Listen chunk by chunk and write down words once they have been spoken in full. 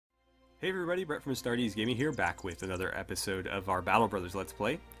Hey everybody, Brett from AstartesGaming here, back with another episode of our Battle Brothers Let's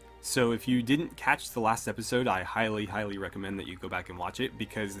Play. So if you didn't catch the last episode, I highly recommend that you go back and watch it,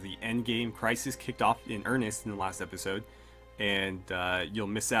 because the endgame crisis kicked off in earnest in the last episode, and you'll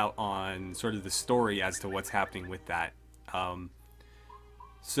miss out on sort of the story as to what's happening with that.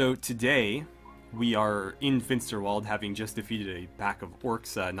 So today, we are in Finsterwald, having just defeated a pack of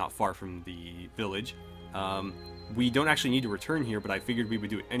orcs not far from the village. We don't actually need to return here, but I figured we would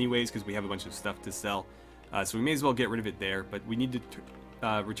do it anyways because we have a bunch of stuff to sell. So we may as well get rid of it there, but we need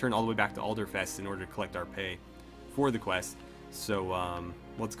to return all the way back to Alderfest in order to collect our pay for the quest. So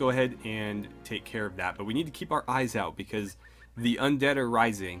let's go ahead and take care of that. But we need to keep our eyes out because the Undead are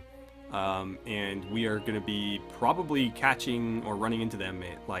rising, and we are going to be probably catching or running into them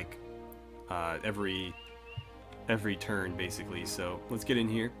at like every turn, basically. So let's get in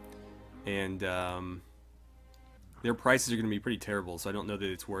here, and their prices are going to be pretty terrible, so I don't know that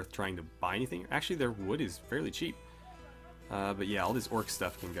it's worth trying to buy anything. Actually, their wood is fairly cheap. But yeah, all this orc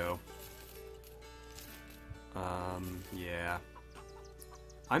stuff can go. Yeah.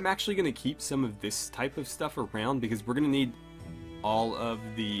 I'm actually going to keep some of this type of stuff around because we're going to need all of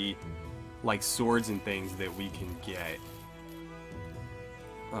the like swords and things that we can get.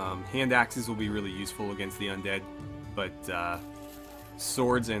 Hand axes will be really useful against the undead, but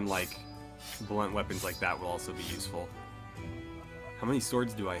swords and like blunt weapons like that will also be useful. How many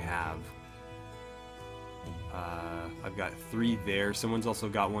swords do I have? I've got 3 there. Someone's also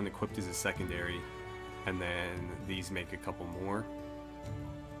got one equipped as a secondary, and then these make a couple more.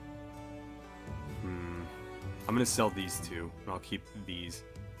 I'm gonna sell these 2, and I'll keep these.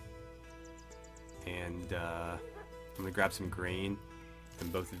 And I'm gonna grab some grain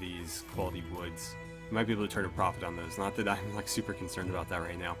and both of these quality woods. I might be able to turn a profit on those. Not that I'm like super concerned about that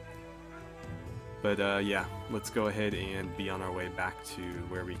right now. But yeah, let's go ahead and be on our way back to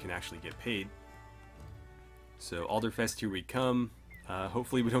where we can actually get paid. So Alderfest, here we come.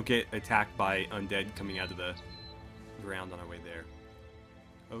 Hopefully we don't get attacked by undead coming out of the ground on our way there.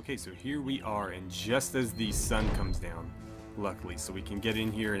 Okay, so here we are, and just as the sun comes down, luckily, so we can get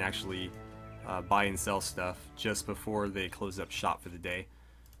in here and actually buy and sell stuff just before they close up shop for the day.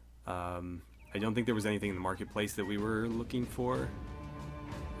 I don't think there was anything in the marketplace that we were looking for.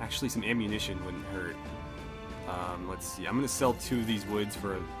 Actually, some ammunition wouldn't hurt. Let's see. I'm going to sell 2 of these woods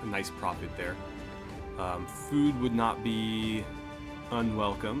for a nice profit there. Food would not be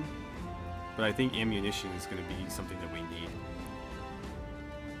unwelcome, but I think ammunition is going to be something that we need.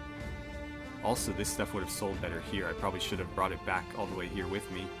 Also, this stuff would have sold better here. I probably should have brought it back all the way here with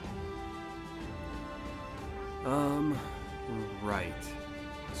me. Right.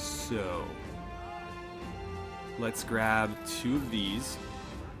 So, let's grab 2 of these.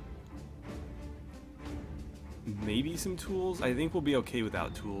 Maybe some tools. I think we'll be okay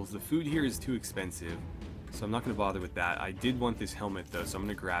without tools. The food here is too expensive, so I'm not going to bother with that. I did want this helmet though, so I'm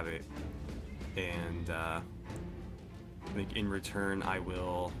going to grab it. And I think in return I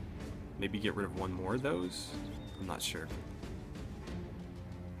will maybe get rid of 1 more of those. I'm not sure.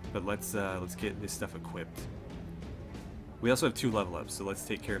 But let's get this stuff equipped. We also have 2 level ups, so let's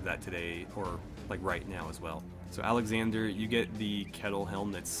take care of that today, or like right now as well. So Alexander, you get the kettle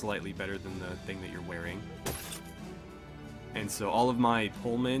helm that's slightly better than the thing that you're wearing. And so all of my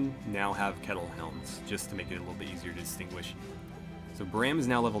Pullmen now have kettle helms, just to make it a little bit easier to distinguish. So Bram is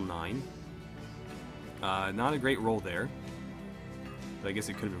now level 9. Not a great roll there, but I guess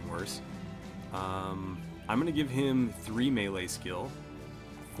it could have been worse. I'm going to give him 3 melee skill,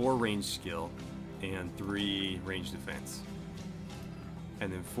 4 range skill, and 3 range defense.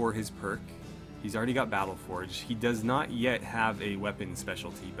 And then for his perk, he's already got Battle Forge. He does not yet have a weapon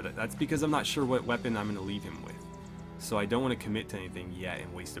specialty, but that's because I'm not sure what weapon I'm going to leave him with. So I don't want to commit to anything yet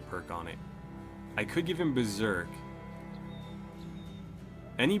and waste a perk on it. I could give him Berserk.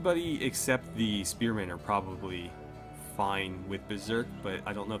 Anybody except the Spearmen are probably fine with Berserk, but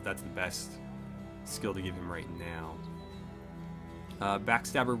I don't know if that's the best skill to give him right now.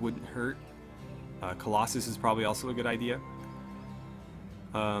 Backstabber wouldn't hurt. Colossus is probably also a good idea.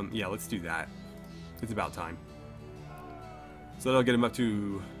 Yeah, let's do that. It's about time. So that'll get him up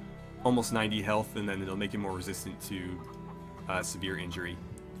to almost 90 health, and then it'll make him more resistant to severe injury.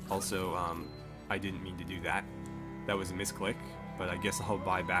 Also, I didn't mean to do that. That was a misclick, but I guess I'll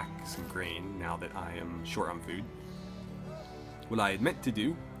buy back some grain now that I am short on food. What I had meant to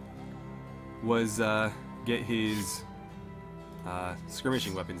do was get his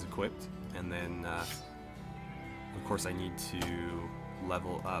skirmishing weapons equipped, and then of course I need to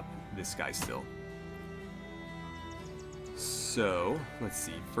level up this guy still. So, let's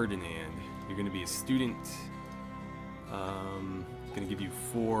see, Ferdinand, you're going to be a student. Going to give you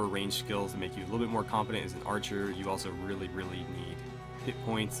 4 range skills to make you a little bit more competent as an archer. You also really need hit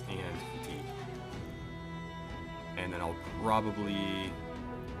points and fatigue. And then I'll probably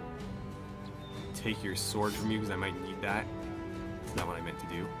take your sword from you because I might need that. That's not what I meant to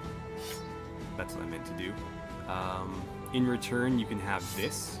do. That's what I meant to do. In return, you can have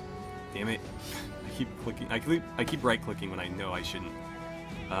this. Damn it. I keep clicking. I keep right clicking when I know I shouldn't.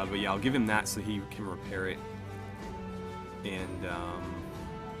 But yeah, I'll give him that so he can repair it. And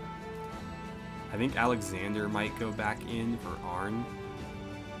I think Alexander might go back in for Arn.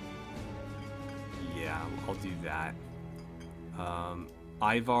 Yeah, I'll do that.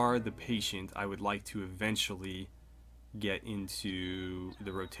 Ivar the Patient, I would like to eventually get into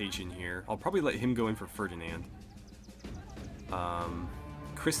the rotation here. I'll probably let him go in for Ferdinand.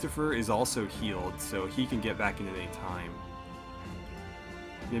 Christopher is also healed, so he can get back in at any time.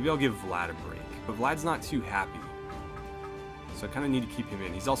 Maybe I'll give Vlad a break, but Vlad's not too happy. So I kind of need to keep him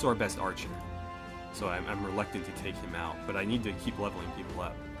in. He's also our best archer, so I'm reluctant to take him out, but I need to keep leveling people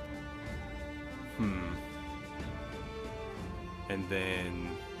up. And then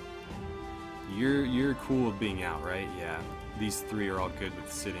you're cool with being out, right? Yeah. These 3 are all good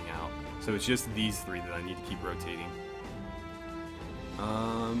with sitting out. So it's just these 3 that I need to keep rotating.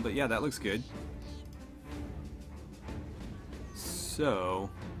 But yeah, that looks good. So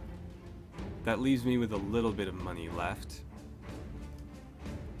that leaves me with a little bit of money left.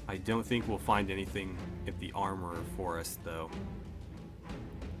 I don't think we'll find anything at the Armorer Forest, though.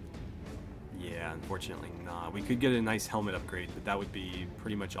 Yeah, unfortunately not. We could get a nice helmet upgrade, but that would be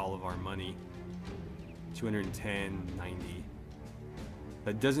pretty much all of our money. 210, 90.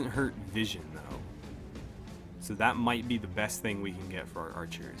 That doesn't hurt vision, though. So that might be the best thing we can get for our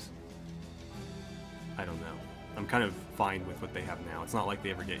archers. I don't know. I'm kind of fine with what they have now. It's not like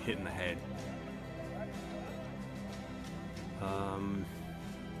they ever get hit in the head. I'm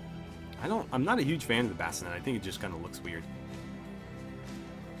not a huge fan of the bassinet. I think it just kind of looks weird.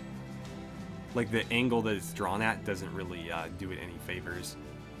 Like, the angle that it's drawn at doesn't really do it any favors.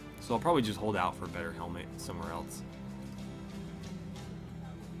 So I'll probably just hold out for a better helmet somewhere else.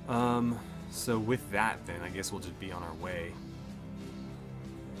 So with that, then, I guess we'll just be on our way.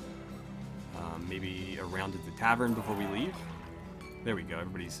 Maybe a round at the tavern before we leave. There we go,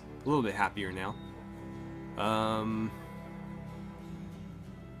 everybody's a little bit happier now.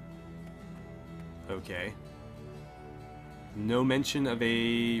 Okay. No mention of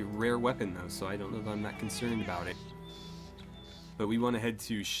a rare weapon, though, so I don't know if I'm that concerned about it. But we want to head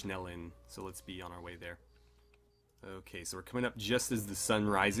to Schnellen, so let's be on our way there. Okay, so we're coming up just as the sun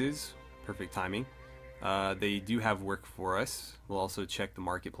rises. Perfect timing. They do have work for us. We'll also check the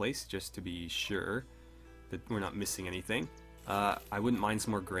marketplace, just to be sure that we're not missing anything. I wouldn't mind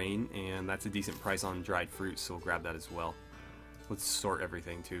some more grain, and that's a decent price on dried fruit, so we'll grab that as well. Let's sort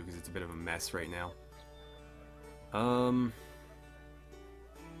everything, too, because it's a bit of a mess right now. I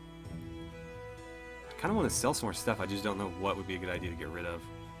kind of want to sell some more stuff, I just don't know what would be a good idea to get rid of.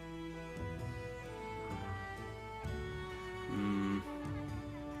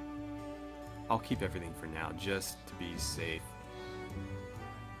 I'll keep everything for now, just to be safe.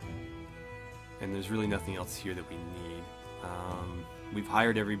 And there's really nothing else here that we need. We've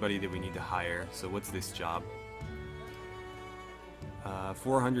hired everybody that we need to hire, so what's this job?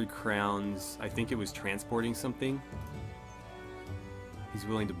 400 crowns, I think it was transporting something. He's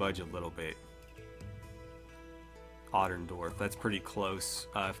willing to budge a little bit. Otterndorf, that's pretty close.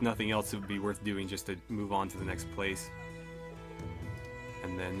 If nothing else, it would be worth doing just to move on to the next place.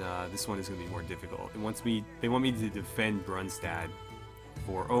 And then this one is going to be more difficult. They want me to defend Brunstad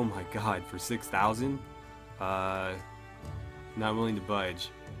for, oh my god, for 6,000? Not willing to budge.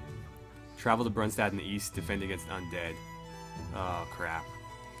 Travel to Brunstad in the east, defend against Undead. Oh crap.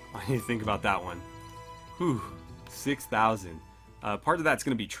 I need to think about that one. Whew, 6,000. Part of that's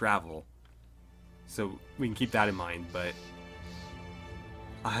going to be travel. So we can keep that in mind, but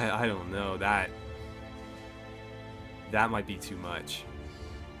I don't know. That might be too much.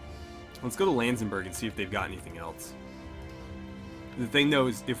 Let's go to Lansenberg and see if they've got anything else. The thing though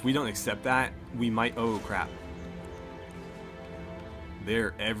is, if we don't accept that, we might... Oh crap.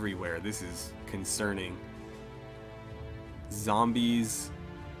 They're everywhere. This is concerning. Zombies,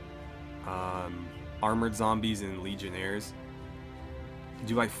 armored zombies and legionnaires.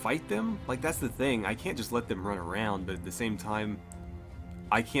 Do I fight them? Like, that's the thing. I can't just let them run around, but at the same time,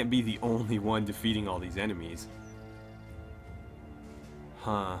 I can't be the only one defeating all these enemies.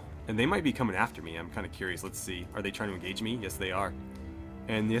 Huh. And they might be coming after me. I'm kind of curious. Let's see. Are they trying to engage me? Yes, they are.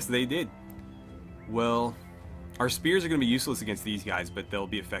 And yes, they did. Well, our spears are going to be useless against these guys, but they'll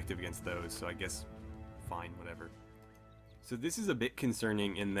be effective against those, so I guess fine, whatever. So this is a bit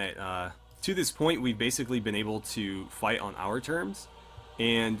concerning in that to this point we've basically been able to fight on our terms,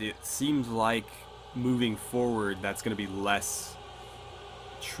 and it seems like moving forward that's going to be less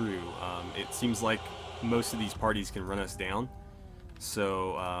true. It seems like most of these parties can run us down,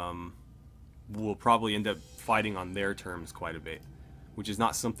 so we'll probably end up fighting on their terms quite a bit, which is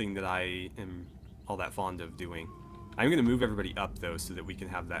not something that I am all that fond of doing. I'm going to move everybody up though so that we can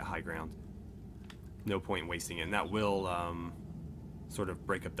have that high ground. No point in wasting it, and that will sort of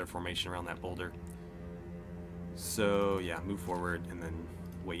break up their formation around that boulder. So yeah, move forward and then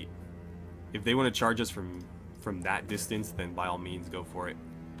wait. If they want to charge us from that distance, then by all means go for it.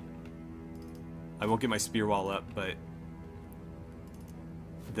 I won't get my spear wall up, but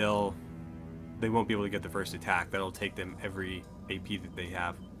they won't be able to get the first attack. That'll take them every AP that they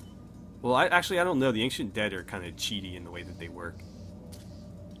have. Well, I don't know. The Ancient Dead are kind of cheaty in the way that they work.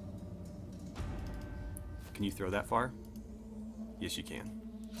 Can you throw that far? Yes, you can.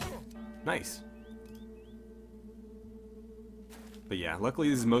 Nice. But yeah, luckily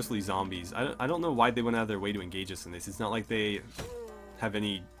this is mostly zombies. I don't know why they went out of their way to engage us in this. It's not like they have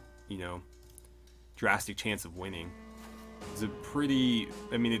any, you know, drastic chance of winning. It's a pretty,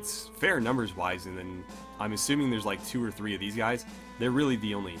 I mean, it's fair numbers wise, and then I'm assuming there's like 2 or 3 of these guys. They're really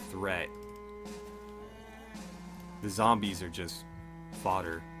the only threat. The zombies are just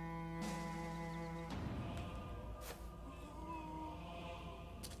fodder.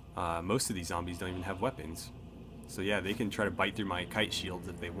 Most of these zombies don't even have weapons. So yeah, they can try to bite through my kite shields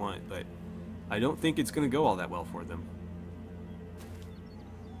if they want, but I don't think it's going to go all that well for them.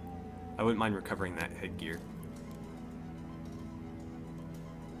 I wouldn't mind recovering that headgear.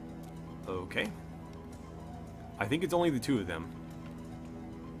 Okay. I think it's only the 2 of them.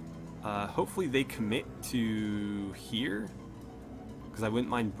 Hopefully they commit to here, because I wouldn't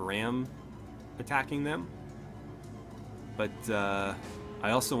mind Bram attacking them. But I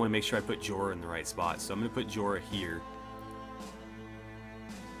also want to make sure I put Jorah in the right spot, so I'm going to put Jorah here.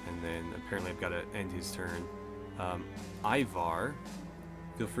 And then apparently I've got to end his turn. Ivar,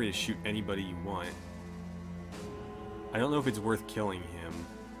 feel free to shoot anybody you want. I don't know if it's worth killing him.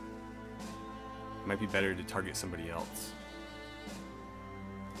 It might be better to target somebody else.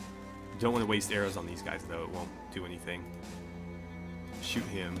 Don't want to waste arrows on these guys though, it won't do anything. Shoot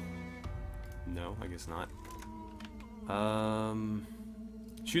him. No, I guess not.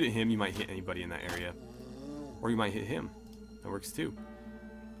 Shoot at him, you might hit anybody in that area. Or you might hit him. That works too.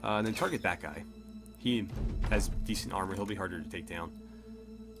 And then target that guy. He has decent armor, he'll be harder to take down.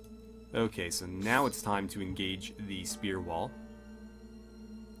 Okay, so now it's time to engage the spear wall.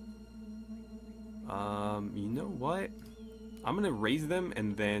 You know what? I'm gonna raise them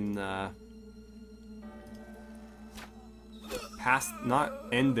and then pass, not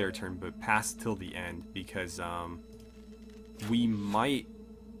end their turn, but pass till the end, because we might,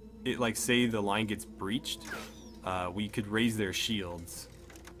 like say the line gets breached, we could raise their shields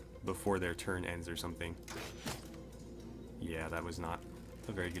before their turn ends or something. Yeah, that was not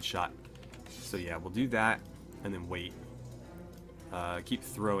a very good shot. So yeah, we'll do that and then wait. Keep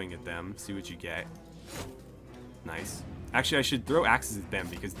throwing at them, see what you get. Nice. Actually, I should throw axes at them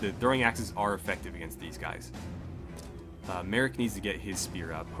because the throwing axes are effective against these guys. Merrick needs to get his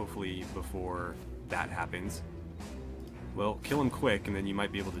spear up, hopefully before that happens. Well, kill him quick and then you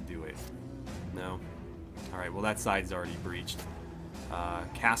might be able to do it. No? Alright, well that side's already breached.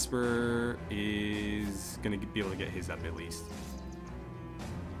 Casper is going to be able to get his up at least.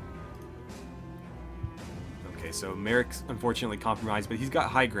 Okay, so Merrick's unfortunately compromised, but he's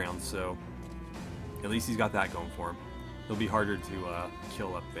got high ground, so at least he's got that going for him. It'll be harder to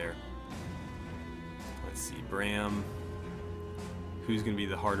kill up there. Let's see, Bram. Who's going to be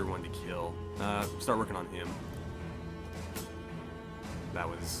the harder one to kill? Start working on him. That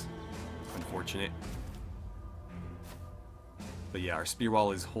was unfortunate. But yeah, our spear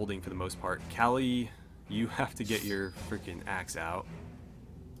wall is holding for the most part. Callie, you have to get your freaking axe out.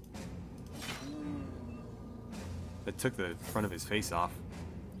 That took the front of his face off.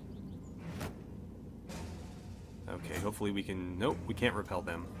 Okay, hopefully we can... Nope, we can't repel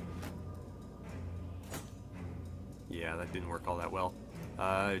them. Yeah, that didn't work all that well.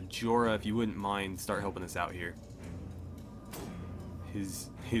 Jorah, if you wouldn't mind, start helping us out here. His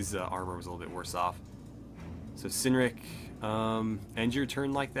armor was a little bit worse off. So Sinric, end your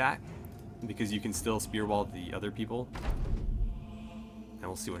turn like that, because you can still spear wall the other people. And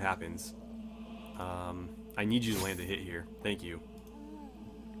we'll see what happens. I need you to land a hit here. Thank you.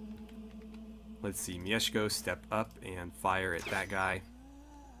 Let's see, Mieszko, step up and fire at that guy.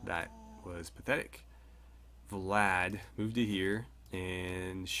 That was pathetic. Vlad, move to here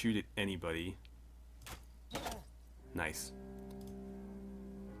and shoot at anybody. Nice.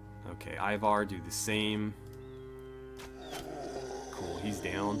 Okay, Ivar, do the same. Cool, he's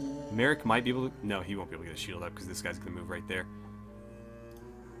down. Merrick might be able to... No, he won't be able to get a shield up because this guy's going to move right there.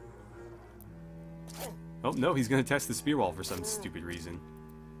 Oh, no, he's going to test the spear wall for some stupid reason.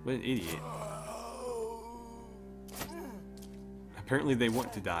 What an idiot. Apparently they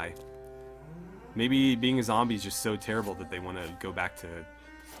want to die. Maybe being a zombie is just so terrible that they want to go back to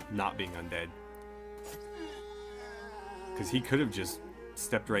not being undead. Because he could have just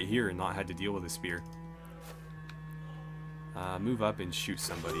stepped right here and not had to deal with a spear. Move up and shoot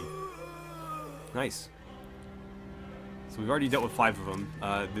somebody. Nice. So we've already dealt with 5 of them.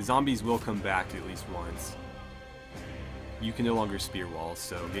 The zombies will come back at least once. You can no longer spear walls,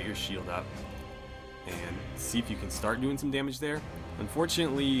 so get your shield up and see if you can start doing some damage there.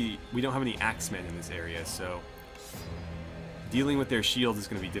 Unfortunately, we don't have any axemen in this area, so dealing with their shields is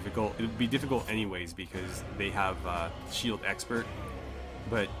going to be difficult. It would be difficult anyways because they have shield expert,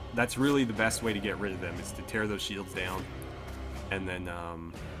 but that's really the best way to get rid of them is to tear those shields down and then,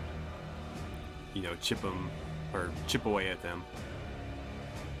 you know, chip them or chip away at them.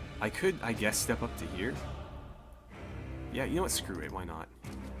 I could, I guess, step up to here. Yeah, you know what? Screw it. Why not?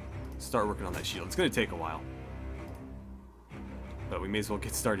 Start working on that shield. It's going to take a while. But we may as well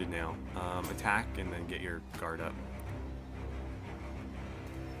get started now. Attack and then get your guard up.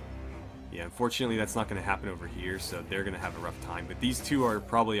 Yeah, unfortunately that's not going to happen over here, so they're going to have a rough time. But these two are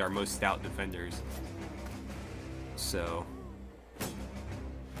probably our most stout defenders. So,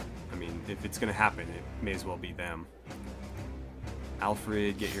 I mean, if it's going to happen, it may as well be them.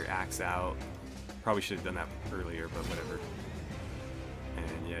 Alfred, get your axe out. Probably should have done that earlier, but whatever.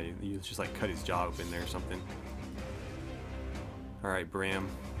 And yeah, you just like cut his jaw open there or something. Alright, Bram.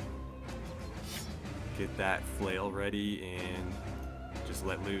 Get that flail ready and just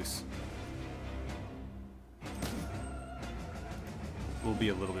let loose. We'll be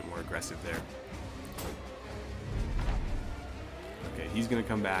a little bit more aggressive there. Okay, he's gonna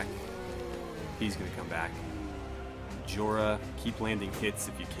come back. He's gonna come back. Jorah, keep landing hits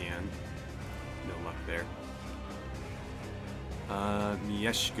if you can. No luck there.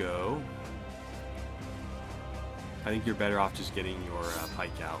 Mieshko. I think you're better off just getting your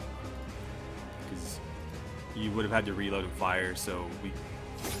pike out. Because you would have had to reload and fire, so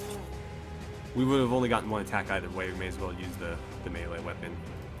we would have only gotten one attack either way. We may as well use the melee weapon.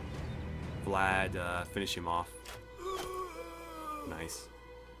 Vlad, finish him off. Nice.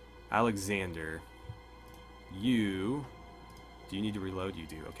 Alexander. You... Do you need to reload? You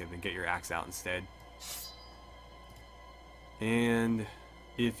do. Okay, then get your axe out instead. And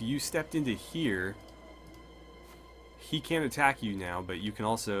if you stepped into here, he can't attack you now, but you can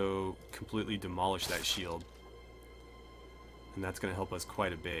also completely demolish that shield. And that's going to help us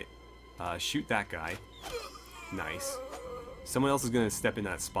quite a bit. Shoot that guy. Nice. Someone else is going to step in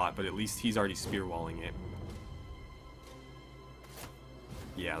that spot, but at least he's already spear walling it.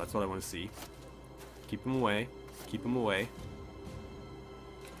 Yeah, that's what I want to see. Keep him away. Keep him away.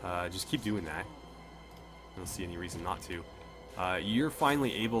 Just keep doing that. I don't see any reason not to. You're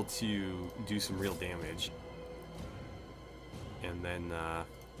finally able to do some real damage. And then,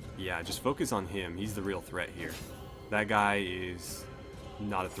 yeah, just focus on him. He's the real threat here. That guy is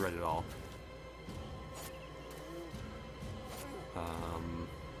not a threat at all.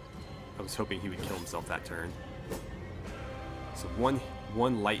 I was hoping he would kill himself that turn. So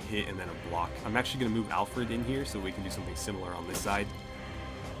one light hit and then a block. I'm actually going to move Alfred in here so we can do something similar on this side.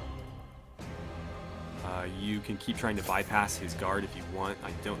 You can keep trying to bypass his guard if you want.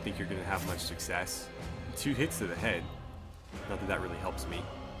 I don't think you're going to have much success. 2 hits to the head. Not that that really helps me.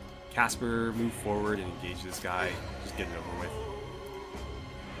 Casper, move forward and engage this guy. Just get it over with.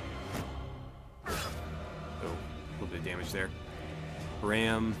 Oh, a little bit of damage there.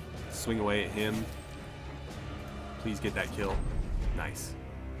 Bram, swing away at him. Please get that kill. Nice.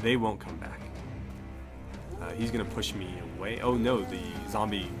 They won't come back. He's going to push me away. Oh no, the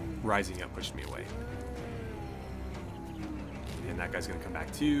zombie rising up pushed me away. And that guy's going to come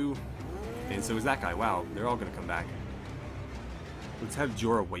back too. And so is that guy. Wow, they're all going to come back. Let's have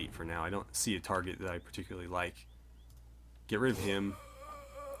Jorah wait for now. I don't see a target that I particularly like. Get rid of him.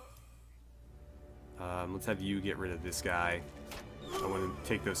 Let's have you get rid of this guy. I want to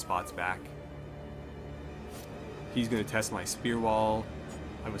take those spots back. He's going to test my spear wall.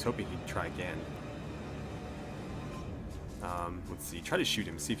 I was hoping he'd try again. Let's see. Try to shoot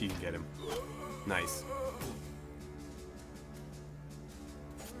him. See if you can get him. Nice.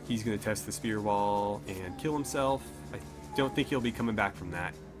 He's going to test the spear wall and kill himself. I don't think he'll be coming back from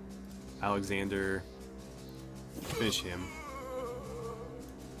that. Alexander. Finish him.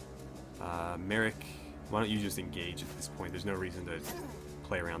 Merrick. Why don't you just engage at this point? There's no reason to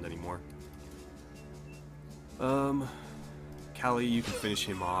play around anymore. Callie, you can finish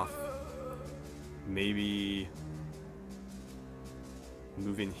him off. Maybe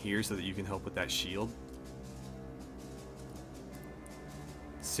move in here so that you can help with that shield.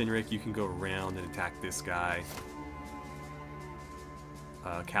 Cynric, you can go around and attack this guy.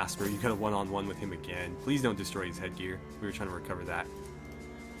 Casper, you got a one-on-one with him again. Please don't destroy his headgear. We were trying to recover that.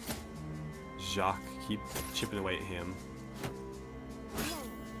 Jacques, keep chipping away at him.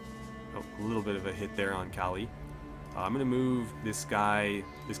 Oh, a little bit of a hit there on Callie. I'm gonna move this guy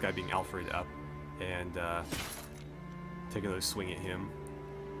being Alfred, up and take another swing at him.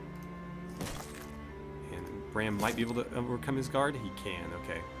 And Bram might be able to overcome his guard. He can.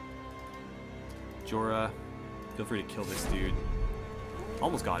 Okay. Jorah, feel free to kill this dude.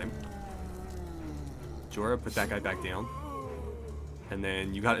 Almost got him. Jorah, put that guy back down. And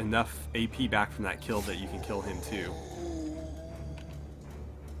then you got enough AP back from that kill that you can kill him too.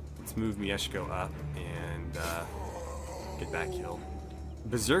 Let's move Mieshko up and get that kill.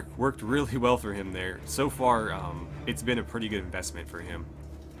 Berserk worked really well for him there. So far, it's been a pretty good investment for him.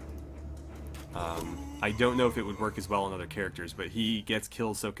 I don't know if it would work as well on other characters, but he gets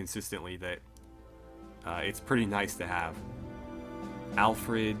kills so consistently that it's pretty nice to have.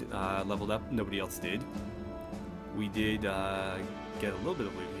 Alfred leveled up. Nobody else did. We did get a little bit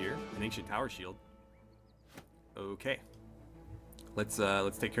of loot here. An ancient tower shield. Okay. Let's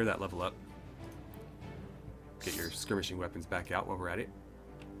take care of that level up. Get your skirmishing weapons back out while we're at it.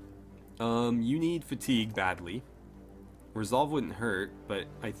 You need fatigue badly. Resolve wouldn't hurt, but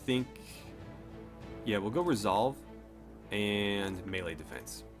I think, yeah, we'll go resolve and melee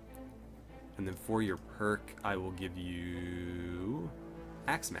defense. And then for your perk, I will give you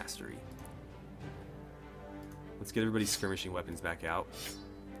axe mastery. Let's get everybody's skirmishing weapons back out.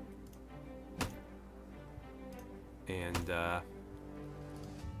 And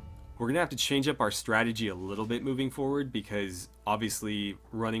we're going to have to change up our strategy a little bit moving forward, because obviously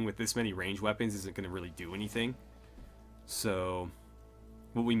running with this many range weapons isn't going to really do anything. So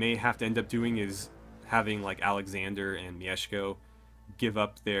what we may have to end up doing is having like Alexander and Mieshko give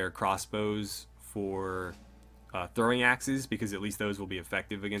up their crossbows for throwing axes, because at least those will be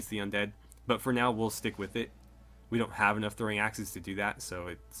effective against the undead. But for now, we'll stick with it. We don't have enough throwing axes to do that, so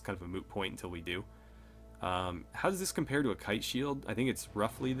it's kind of a moot point until we do. How does this compare to a kite shield? I think it's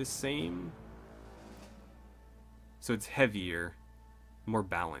roughly the same. So it's heavier, more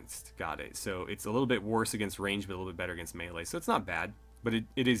balanced. Got it. So it's a little bit worse against range, but a little bit better against melee. So it's not bad, but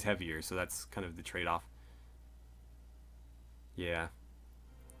it is heavier, so that's kind of the trade-off. Yeah.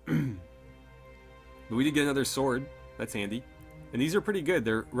 But we did get another sword. That's handy. And these are pretty good.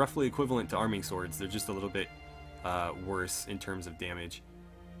 They're roughly equivalent to arming swords. They're just a little bit worse in terms of damage.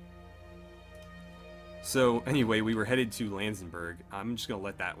 So anyway, we were headed to Lansenburg. I'm just gonna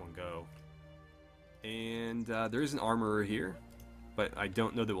let that one go. And there is an armorer here, but I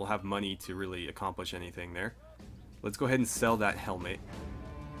don't know that we'll have money to really accomplish anything there. Let's go ahead and sell that helmet.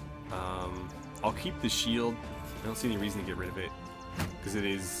 I'll keep the shield. I don't see any reason to get rid of it, because it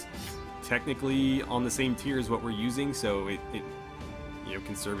is technically on the same tier as what we're using, so it you know,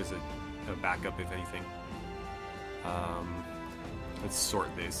 can serve as a backup if anything. Let's sort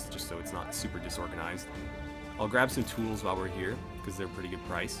this just so it's not super disorganized. I'll grab some tools while we're here, because they're a pretty good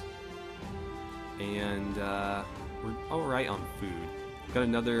price. And we're alright on food. Got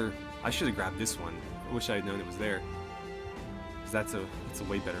another... I should have grabbed this one. I wish I had known it was there, because that's a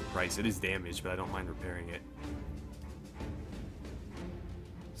way better price. It is damaged, but I don't mind repairing it.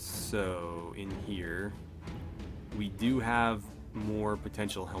 So in here we do have more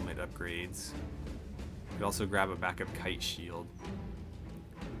potential helmet upgrades. We could also grab a backup kite shield.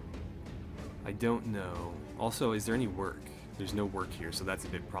 I don't know. Also, is there any work? There's no work here, so that's a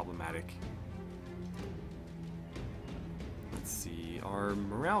bit problematic. Let's see. Our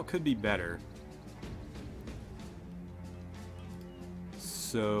morale could be better.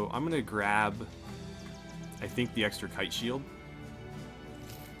 So I'm gonna grab, I think, the extra kite shield.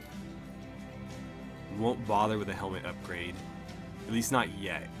 Won't bother with a helmet upgrade, at least not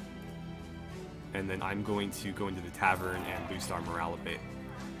yet. And then I'm going to go into the tavern and boost our morale a bit.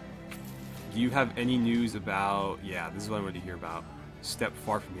 Do you have any news about... Yeah, this is what I wanted to hear about. Step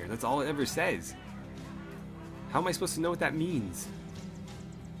far from here. That's all it ever says. How am I supposed to know what that means?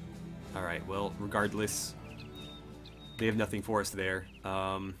 Alright, well, regardless, they have nothing for us there.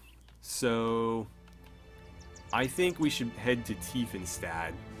 So I think we should head to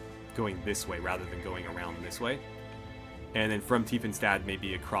Tiefenstad, going this way rather than going around this way. And then from Tiefenstad,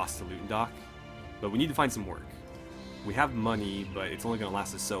 maybe across to Lutendock. But we need to find some work. We have money, but it's only going to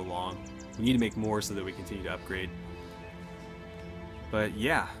last us so long. We need to make more so that we continue to upgrade. But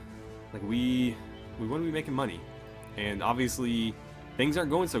yeah, like we want to be making money, and obviously things aren't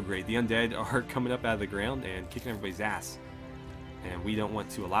going so great. The undead are coming up out of the ground and kicking everybody's ass, and we don't want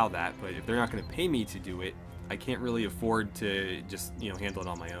to allow that. But if they're not going to pay me to do it, I can't really afford to just, you know, handle it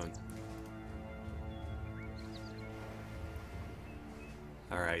on my own.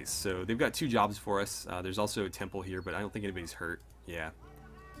 Alright, so they've got 2 jobs for us. There's also a temple here, but I don't think anybody's hurt. Yeah,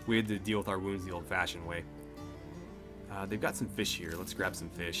 we had to deal with our wounds the old-fashioned way. They've got some fish here. Let's grab some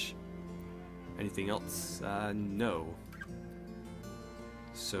fish. Anything else? No.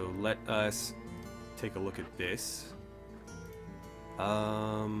 So let us take a look at this.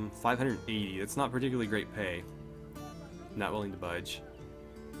 580. That's not particularly great pay. Not willing to budge.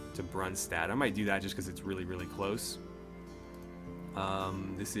 To Brunstad. I might do that just because it's really, really close.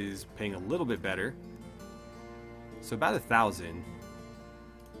 This is paying a little bit better. So about 1,000.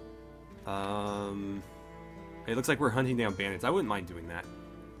 It looks like we're hunting down bandits. I wouldn't mind doing that.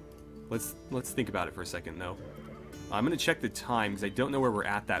 Let's think about it for a second, though. I'm gonna check the time because I don't know where we're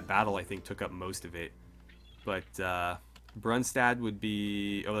at. That battle, I think, took up most of it. But Brunstad would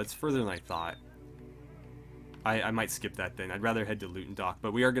be... Oh, that's further than I thought. I might skip that then. I'd rather head to Lutendock,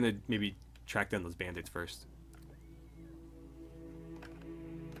 but we are gonna maybe track down those bandits first.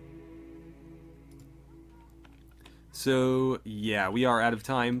 So, yeah, we are out of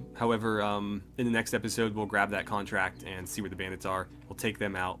time. However, in the next episode, we'll grab that contract and see where the bandits are. We'll take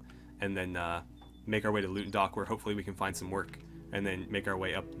them out, and then make our way to Lutendock, where hopefully we can find some work, and then make our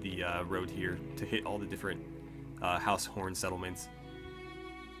way up the road here to hit all the different House Horn settlements.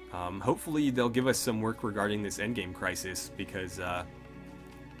 Hopefully they'll give us some work regarding this endgame crisis, because,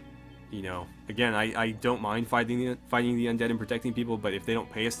 you know, again, I don't mind fighting the undead and protecting people, but if they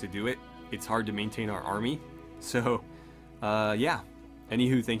don't pay us to do it, it's hard to maintain our army. So, yeah.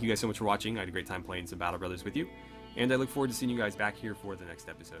 Anywho, thank you guys so much for watching. I had a great time playing some Battle Brothers with you, and I look forward to seeing you guys back here for the next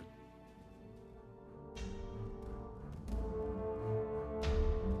episode.